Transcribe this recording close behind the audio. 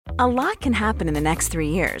A lot can happen in the next 3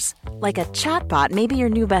 years. Like a chatbot may be your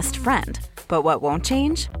new best friend. But what won't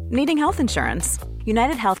change? Needing health insurance.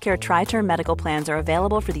 United Healthcare Tri-Term Medical Plans are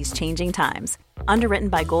available for these changing times. Underwritten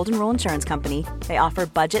by Golden Rule Insurance Company, they offer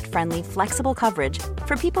budget-friendly, flexible coverage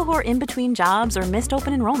for people who are in between jobs or missed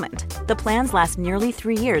open enrollment. The plans last nearly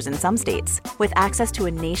 3 years in some states, with access to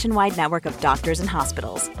a nationwide network of doctors and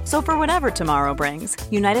hospitals. So for whatever tomorrow brings,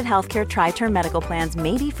 United Healthcare Tri-Term Medical Plans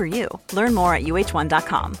may be for you. Learn more at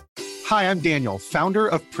uh1.com. Hi, I'm Daniel, founder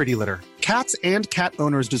of Pretty Litter. Cats and cat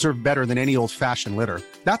owners deserve better than any old-fashioned litter.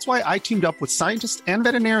 That's why I teamed up with scientists and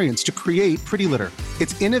veterinarians to create Pretty Litter.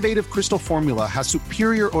 Its innovative crystal formula has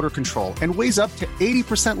superior odor control and weighs up to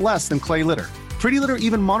 80% less than clay litter. Pretty Litter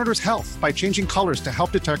even monitors health by changing colors to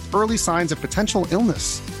help detect early signs of potential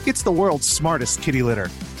illness. It's the world's smartest kitty litter.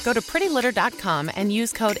 Go to prettylitter.com and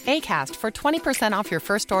use code ACAST for 20% off your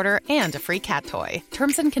first order and a free cat toy.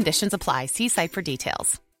 Terms and conditions apply. See site for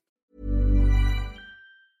details.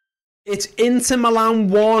 It's Inter Milan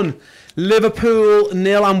 1, Liverpool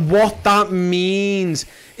 0, and what that means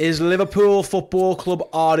is Liverpool Football Club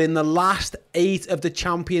are in the last 8 of the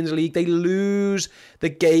Champions League. They lose the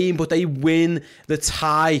game, but they win the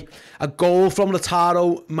tie. A goal from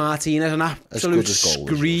Lautaro Martinez, an absolute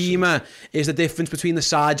screamer, is the difference between the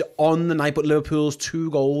sides on the night, but Liverpool's 2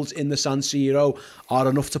 goals in the San Siro are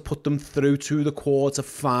enough to put them through to the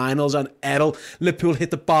quarter-finals. And Errol, Liverpool hit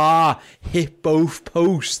the bar, hit both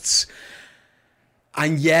posts,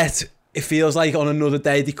 and yet it feels like on another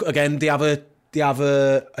day, they have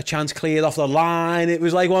a chance cleared off the line. It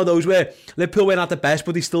was like one of those where Liverpool went at the best,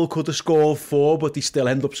 but they still could have scored 4, but they still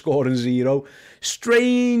end up scoring 0.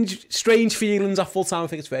 Strange feelings at full time, I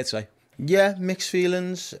think it's fair to say. Yeah, mixed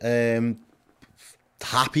feelings. Happy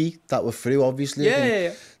that we're through, obviously.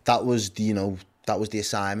 Yeah. That was the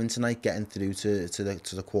assignment tonight, getting through to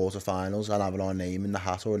the quarterfinals and having our name in the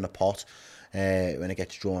hat or in the pot when it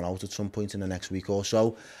gets drawn out at some point in the next week or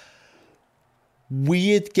so.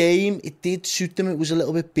 Weird game. It did suit them. It was a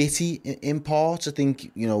little bit bitty in parts. I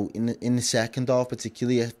think, in the second half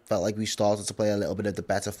particularly, I felt like we started to play a little bit of the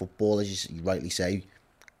better football, as you rightly say.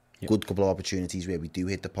 Yep. Good couple of opportunities where we do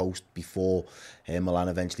hit the post before Milan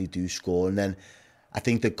eventually do score. And then I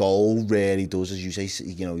think the goal really does, as you say,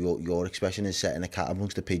 your expression is setting a cat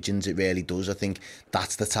amongst the pigeons. It really does. I think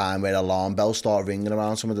that's the time where alarm bells start ringing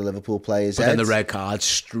around some of the Liverpool players' But heads. then the red card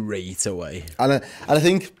straight away. And I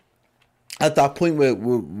think at that point,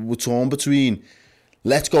 we're torn between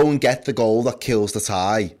let's go and get the goal that kills the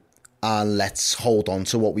tie and let's hold on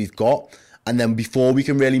to what we've got. And then before we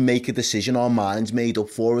can really make a decision, our mind's made up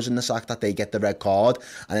for us in the fact that they get the red card.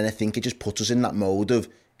 And then I think it just puts us in that mode of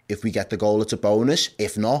if we get the goal, it's a bonus.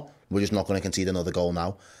 If not, we're just not going to concede another goal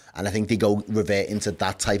now. And I think they go revert into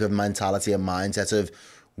that type of mentality and mindset of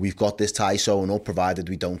we've got this tie sewn up, provided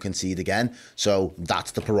we don't concede again. So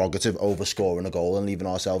that's the prerogative over scoring a goal and leaving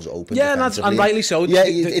ourselves open. Yeah, and rightly so. Yeah,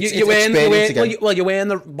 you earn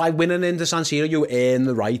by winning into San Siro, you earn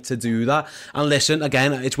the right to do that. And listen,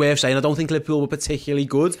 again, it's worth saying, I don't think Liverpool were particularly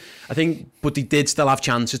good. But they did still have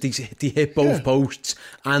chances. They hit both posts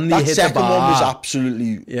and they hit the bar. That second one was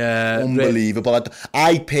absolutely unbelievable.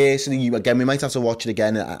 I personally, again, we might have to watch it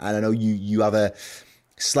again, and I know you have a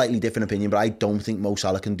slightly different opinion, but I don't think Mo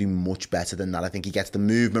Salah can do much better than that. I think he gets the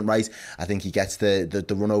movement right. I think he gets the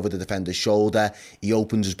run over the defender's shoulder. He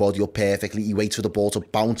opens his body up perfectly. He waits for the ball to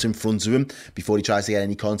bounce in front of him before he tries to get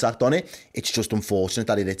any contact on it. It's just unfortunate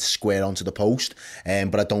that it hits square onto the post.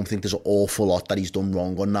 But I don't think there's an awful lot that he's done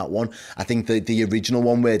wrong on that one. I think the original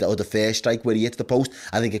one, or the first strike where he hits the post,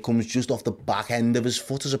 I think it comes just off the back end of his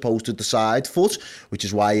foot as opposed to the side foot, which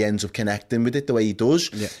is why he ends up connecting with it the way he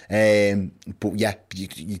does. Yeah. But yeah,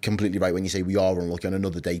 you're completely right when you say we are unlucky on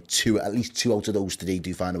another day. At least 2 out of those 3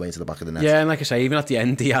 do find a way into the back of the net. Yeah, and like I say, even at the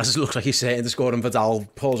end, Diaz looks like he's setting the score, and Vidal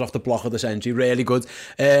pulls off the block of the century. Really good.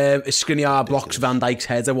 Skriniar blocks Van Dijk's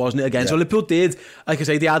header, wasn't it, again? Yeah. So Liverpool did, like I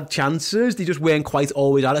say, they had chances. They just weren't quite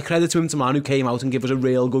always at it. Credit to him, to man who came out and gave us a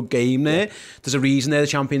real good game there. Yeah. There's a reason they're the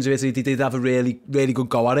champions of Italy. They did have a really, really good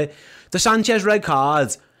go at it. The Sanchez red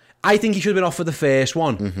card, I think he should have been off for the first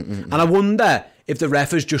one. And I wonder if the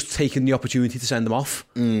ref has just taken the opportunity to send him off.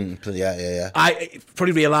 Yeah. I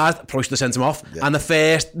probably realised, probably should have sent him off. Yeah. And the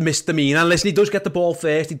first misdemeanor. And listen, he does get the ball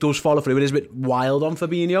first. He does follow through. It is a bit wild on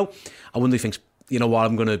Fabinho. I wonder if he thinks, you know what,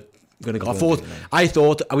 I'm going to go. I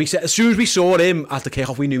thought, as soon as we saw him at the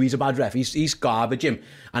kickoff, we knew he's a bad ref. He's garbage, him.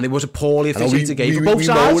 And it was a poorly officiated game for both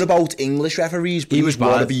sides. We moan about English referees, but he's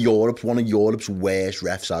one of Europe's worst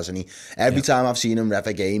refs, hasn't he? Every time I've seen him ref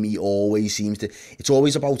a game, he always seems to... It's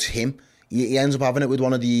always about him. he ends up having it with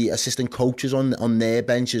one of the assistant coaches on their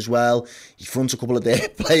bench as well. He fronts a couple of their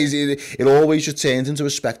players. It always just turns into a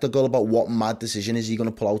spectacle about what mad decision is he going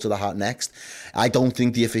to pull out of the hat next. I don't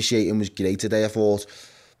think the officiating was great today. I thought,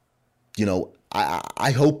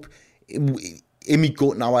 I hope, in my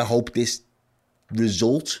gut now, I hope this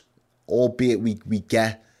result, albeit we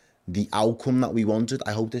get the outcome that we wanted,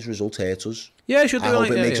 I hope this result hurts us. Yeah, it should do. I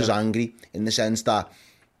hope it makes us angry, in the sense that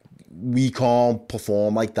we can't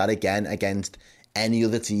perform like that again against any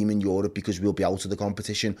other team in Europe, because we'll be out of the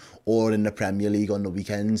competition, or in the Premier League on the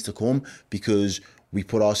weekends to come, because we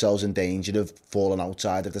put ourselves in danger of falling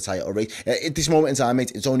outside of the title race. At this moment in time,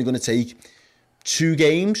 mate, it's only going to take 2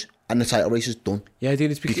 games and the title race is done. Yeah,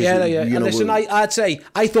 dude, it's because and listen, I'd say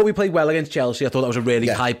I thought we played well against Chelsea. I thought that was a really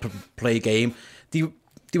high play game.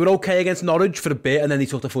 They were okay against Norwich for a bit, and then they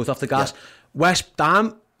took the foot off the gas. West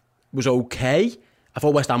Ham was okay. I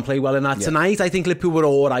thought West Ham played well in that. Tonight, I think Liverpool were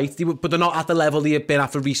all right, but they're not at the level they've been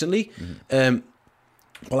at for recently. But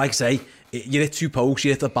like I say, you hit 2 posts,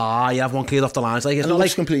 you hit the bar, you have one cleared off the line. It's like, it's and not it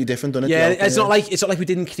looks like completely different, doesn't it? Yeah, it's not like we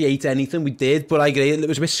didn't create anything. We did, but I agree, it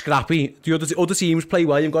was a bit scrappy. The other teams play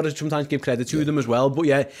well. You've got to sometimes give credit to them as well. But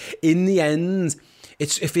yeah, in the end, it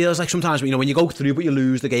feels like sometimes, when you go through but you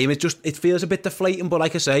lose the game, it feels a bit deflating. But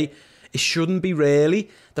like I say, it shouldn't be really.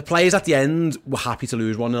 The players at the end were happy to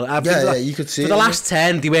lose 1-0. Yeah, you could see for it. The last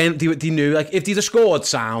 10, they knew, like, if they'd have scored,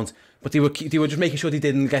 sound, but they were just making sure they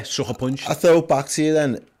didn't get sucker punched. I throw it back to you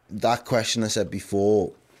then, that question I said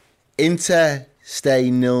before. Inter stay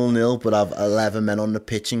 0-0 but have 11 men on the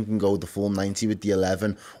pitch and can go the full 90 with the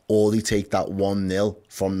 11, or they take that 1-0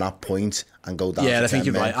 from that point and go down to 10 men. I think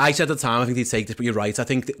you're right. I said at the time, I think they'd take this, but you're right. I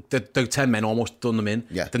think the 10 men almost done them in.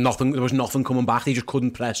 Yeah. There was nothing coming back. They just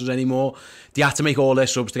couldn't press us anymore. They had to make all their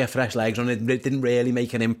subs to get fresh legs on. It didn't really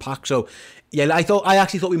make an impact. So, yeah, I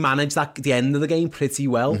actually thought we managed that the end of the game pretty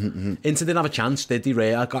well. Inter didn't have a chance, did they,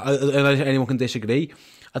 Ray? Anyone can disagree.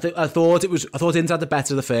 I thought Inter had the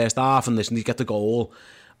better of the first half, and listen, they get the goal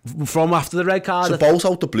from after the red card. So both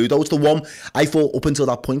out the blue, that was the one. I thought up until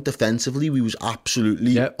that point defensively we was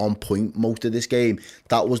absolutely on point most of this game.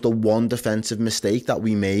 That was the one defensive mistake that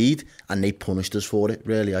we made, and they punished us for it,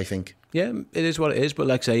 really, I think. Yeah, it is what it is, but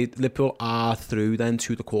like I say, Liverpool are through then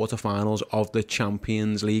to the quarterfinals of the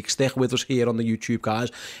Champions League. Stick with us here on the YouTube,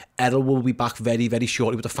 guys. Errol will be back very, very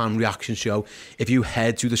shortly with a fan reaction show. If you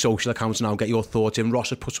head to the social accounts now, get your thoughts in. Ross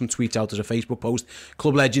has put some tweets out as a Facebook post.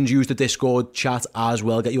 Club Legends, use the Discord chat as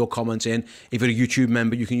well. Get your comments in. If you're a YouTube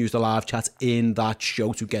member, you can use the live chat in that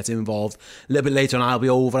show to get involved. A little bit later on, I'll be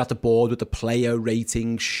over at the board with the player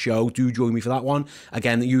ratings show. Do join me for that one.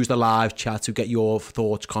 Again, use the live chat to get your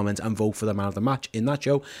thoughts, comments, and vote for the man of the match in that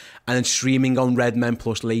show. And then streaming on Red Men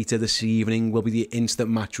Plus later this evening will be the instant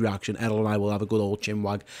match reaction. Errol and I will have a good old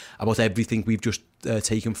chinwag about everything we've just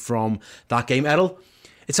taken from that game. Errol,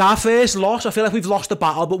 it's our first loss. I feel like we've lost the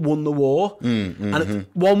battle but won the war. And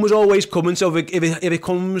one was always coming, so if it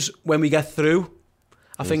comes when we get through,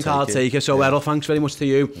 I think I'll take it. So, Errol, thanks very much to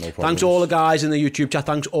you. Thanks to all the guys in the YouTube chat.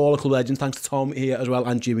 Thanks to all the Club Legends. Thanks to Tom here as well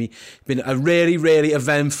and Jimmy. It's been a really, really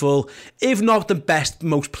eventful, if not the best,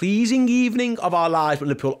 most pleasing evening of our lives. But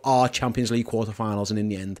Liverpool are Champions League quarterfinals, and in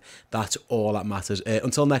the end, that's all that matters.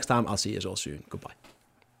 Until next time, I'll see you all soon. Goodbye.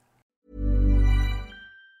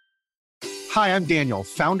 Hi, I'm Daniel,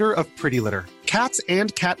 founder of Pretty Litter. Cats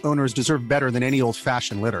and cat owners deserve better than any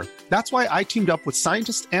old-fashioned litter. That's why I teamed up with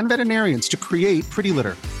scientists and veterinarians to create Pretty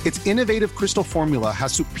Litter. Its innovative crystal formula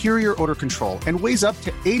has superior odor control and weighs up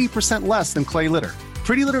to 80% less than clay litter.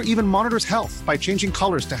 Pretty Litter even monitors health by changing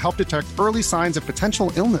colors to help detect early signs of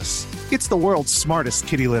potential illness. It's the world's smartest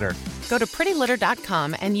kitty litter. Go to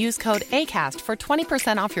prettylitter.com and use code ACAST for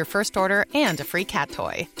 20% off your first order and a free cat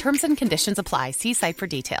toy. Terms and conditions apply. See site for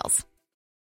details.